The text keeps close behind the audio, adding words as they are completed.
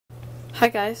Hi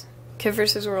guys, Kid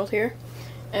vs. World here,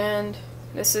 and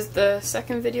this is the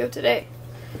second video today.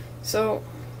 So,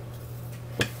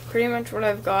 pretty much what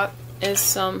I've got is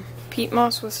some peat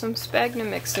moss with some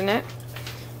sphagnum mixed in it,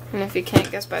 and if you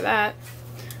can't guess by that,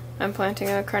 I'm planting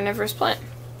a carnivorous plant,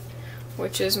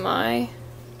 which is my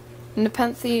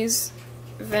Nepenthes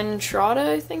ventrata,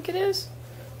 I think it is.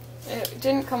 It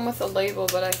didn't come with a label,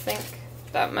 but I think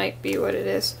that might be what it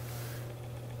is.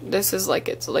 This is like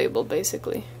its label,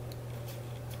 basically.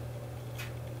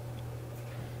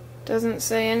 Doesn't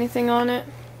say anything on it.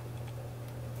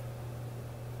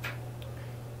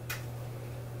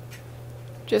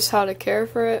 Just how to care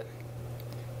for it.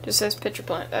 Just says pitcher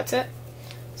plant, that's it.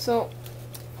 So,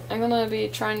 I'm gonna be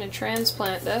trying to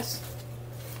transplant this.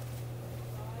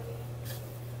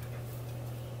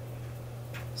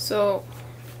 So,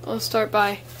 I'll start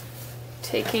by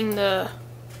taking the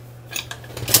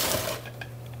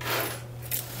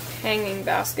hanging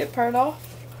basket part off.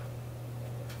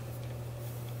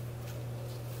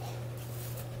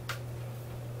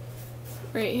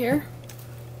 Right here.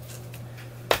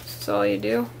 So all you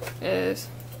do is,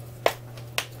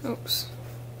 oops,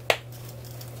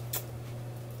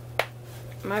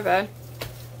 my bad.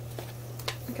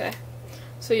 Okay,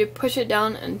 so you push it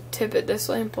down and tip it this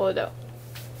way and pull it out.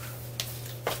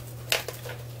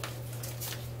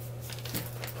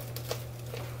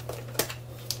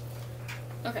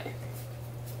 Okay,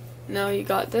 now you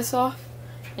got this off,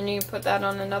 and you can put that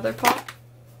on another pot.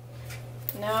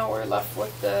 Now we're left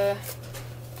with the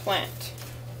plant.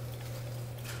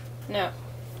 Now,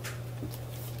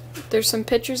 there's some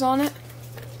pictures on it.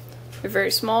 They're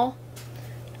very small,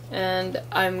 and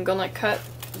I'm gonna cut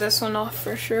this one off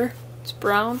for sure. It's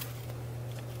brown.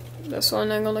 This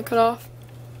one I'm gonna cut off.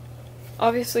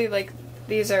 Obviously, like,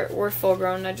 were full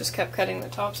grown. I just kept cutting the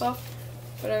tops off,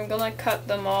 but I'm gonna cut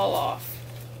them all off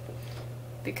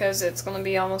because it's gonna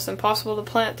be almost impossible to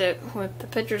plant it with the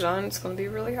pictures on. It's gonna be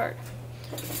really hard.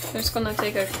 I'm just gonna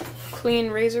take a clean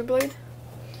razor blade.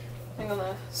 I'm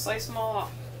gonna slice them all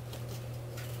off.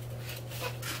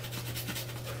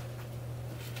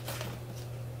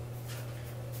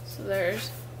 So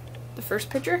there's the first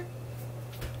picture.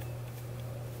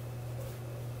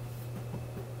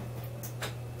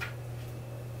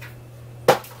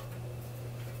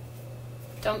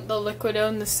 Dump the liquid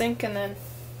out in the sink and then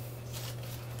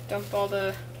dump all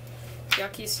the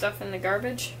yucky stuff in the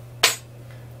garbage.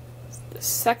 The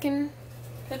second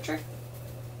picture.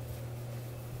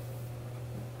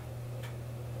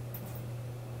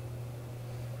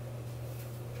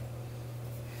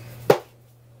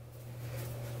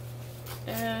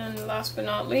 And last but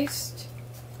not least,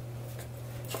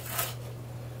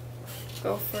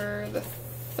 go for the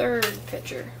third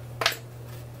picture.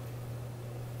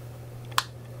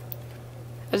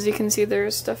 As you can see, there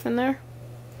is stuff in there.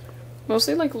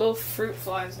 Mostly like little fruit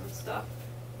flies and stuff.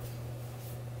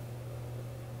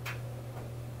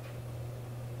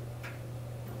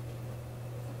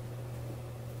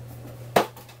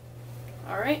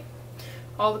 Alright,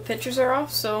 all the pictures are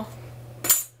off, so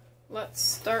let's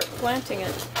start planting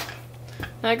it.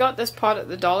 Now, I got this pot at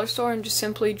the dollar store and just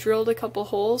simply drilled a couple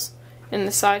holes in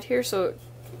the side here, so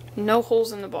no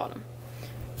holes in the bottom.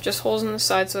 Just holes in the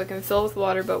side so it can fill with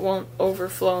water but won't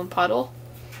overflow and puddle.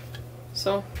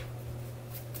 So,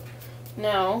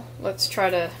 now let's try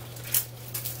to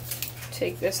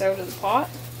take this out of the pot.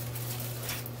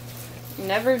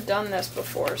 Never done this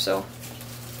before, so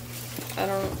I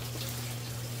don't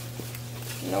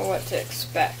know what to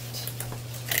expect.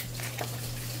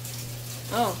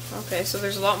 Oh, okay, so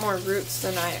there's a lot more roots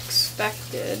than I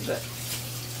expected, but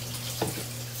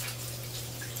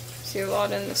see a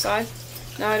lot in the side.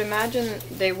 Now I'd imagine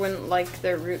they wouldn't like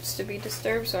their roots to be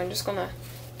disturbed, so I'm just gonna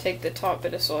take the top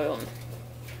bit of soil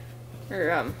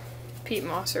or peat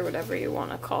moss or whatever you want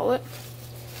to call it,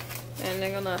 and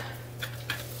I'm gonna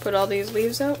put all these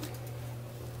leaves out.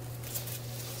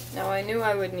 Now I knew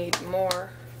I would need more.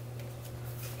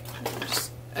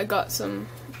 I got some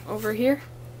over here.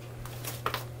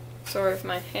 Sorry if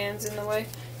my hand's in the way.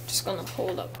 Just gonna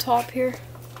hold up top here.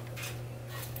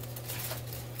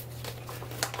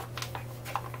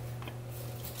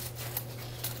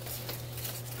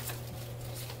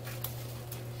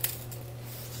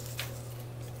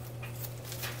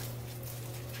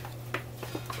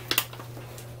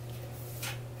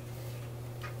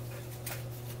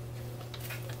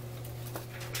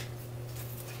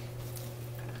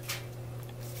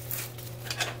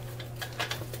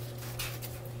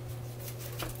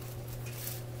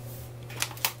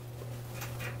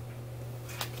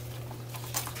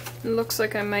 It looks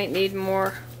like I might need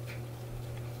more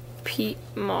peat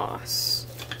moss.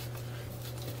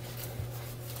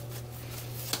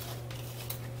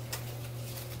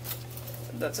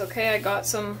 that's okay. I got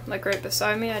some like right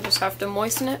beside me. I just have to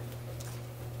moisten it.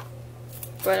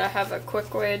 But I have a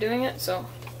quick way of doing it, so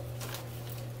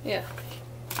yeah.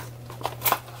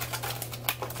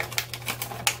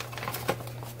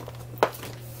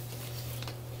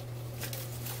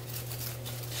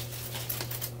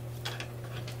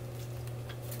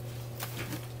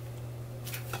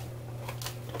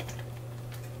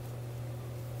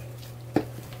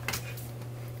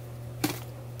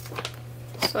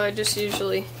 So I just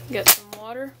usually get some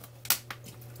water,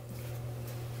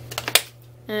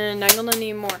 and I'm gonna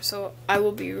need more, so I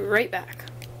will be right back.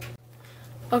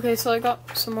 Okay, so I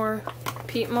got some more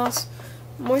peat moss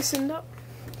moistened up,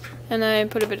 and I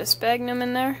put a bit of sphagnum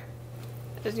in there,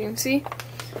 as you can see.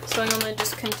 So I'm gonna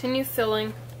just continue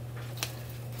filling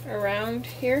around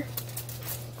here.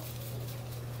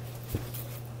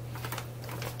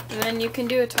 And then you can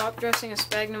do a top dressing of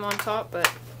sphagnum on top, but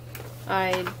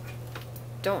I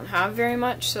don't have very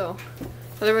much, so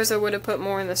otherwise I would have put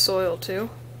more in the soil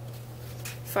too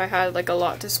if I had like a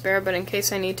lot to spare, but in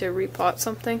case I need to repot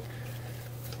something,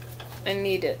 I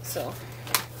need it. So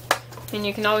I mean,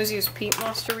 you can always use peat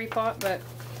moss to repot, but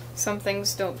some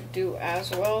things don't do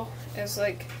as well as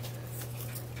like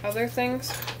other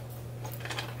things.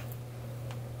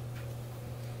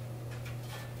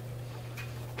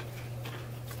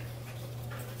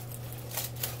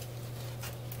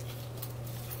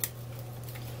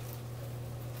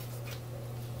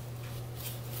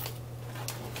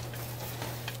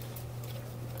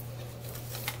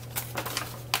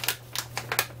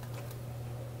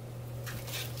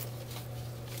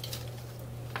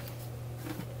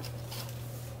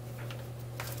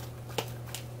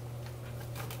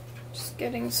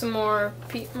 Getting some more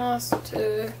peat moss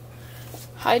to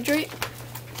hydrate.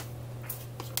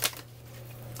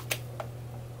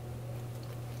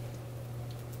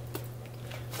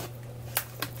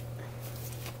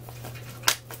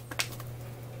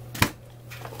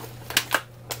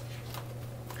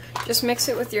 Just mix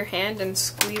it with your hand and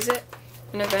squeeze it,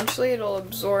 and eventually it'll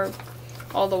absorb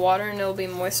all the water and it'll be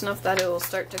moist enough that it will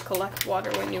start to collect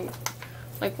water when you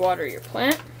like water your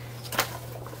plant.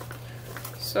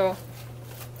 So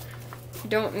you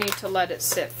don't need to let it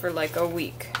sit for like a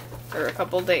week or a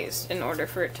couple days in order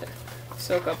for it to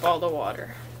soak up all the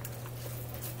water.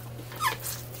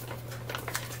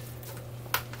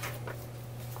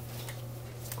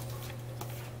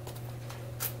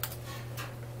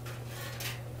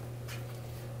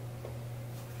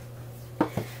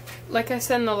 Like I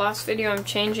said in the last video, I'm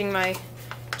changing my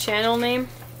channel name.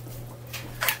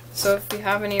 So if you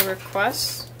have any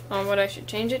requests on what I should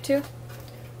change it to,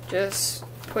 just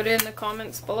put it in the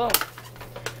comments below.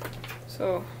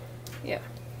 So, yeah.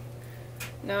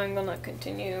 Now I'm gonna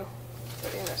continue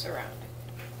putting this around.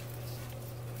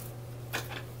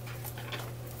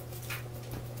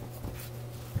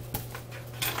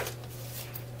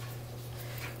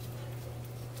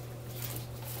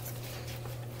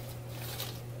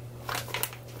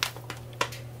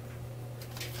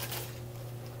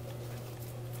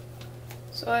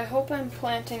 So I hope I'm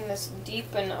planting this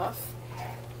deep enough.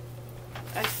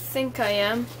 I think I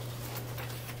am.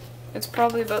 It's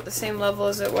probably about the same level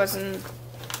as it was in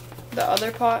the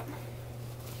other pot.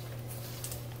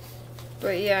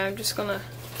 But yeah, I'm just gonna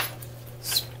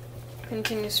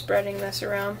continue spreading this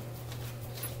around.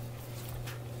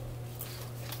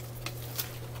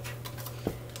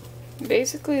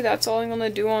 Basically, that's all I'm gonna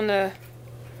do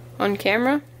on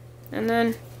camera, and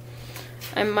then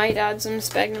I might add some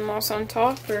sphagnum moss on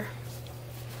top or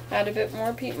add a bit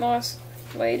more peat moss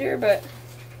later, but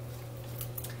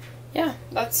yeah,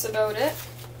 that's about it.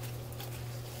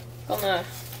 Gonna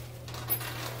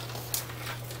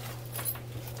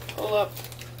pull up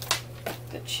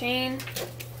the chain.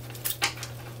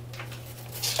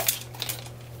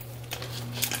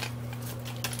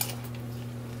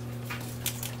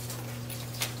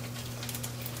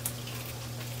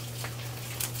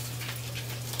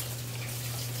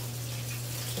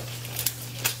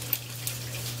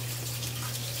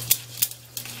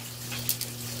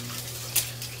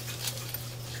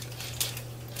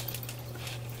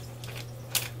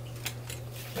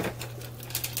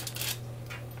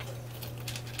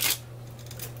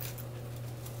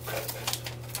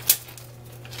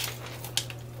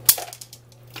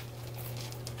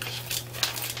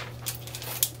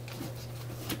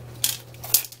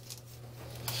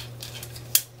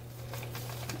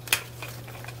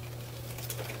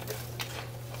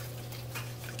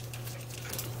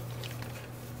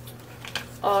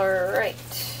 Alright,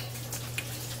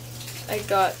 I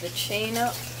got the chain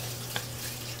up.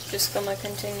 Just gonna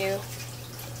continue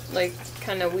like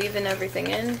kind of weaving everything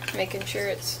in, making sure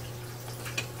it's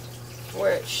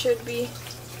where it should be.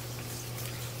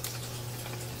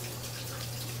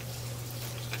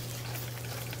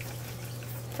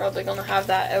 Probably gonna have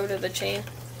that out of the chain.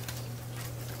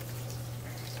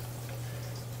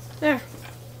 There.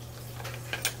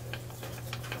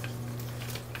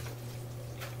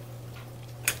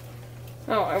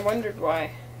 Oh, I wondered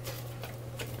why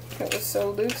it was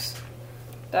so loose.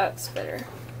 That's better.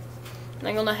 And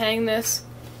I'm gonna hang this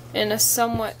in a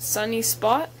somewhat sunny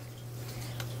spot.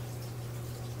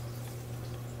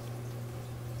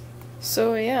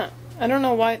 So yeah, I don't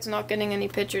know why it's not getting any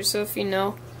pictures, so if you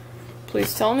know,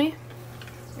 please tell me.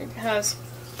 It has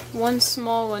one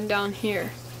small one down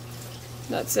here.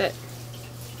 That's it.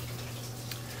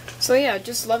 So yeah,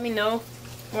 just let me know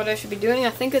what I should be doing. I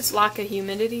think it's lack of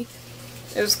humidity.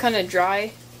 It was kind of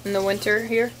dry in the winter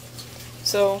here.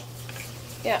 So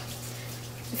yeah,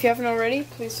 if you haven't already,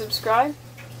 please subscribe.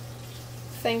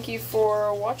 Thank you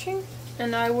for watching,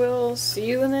 and I will see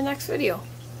you in the next video.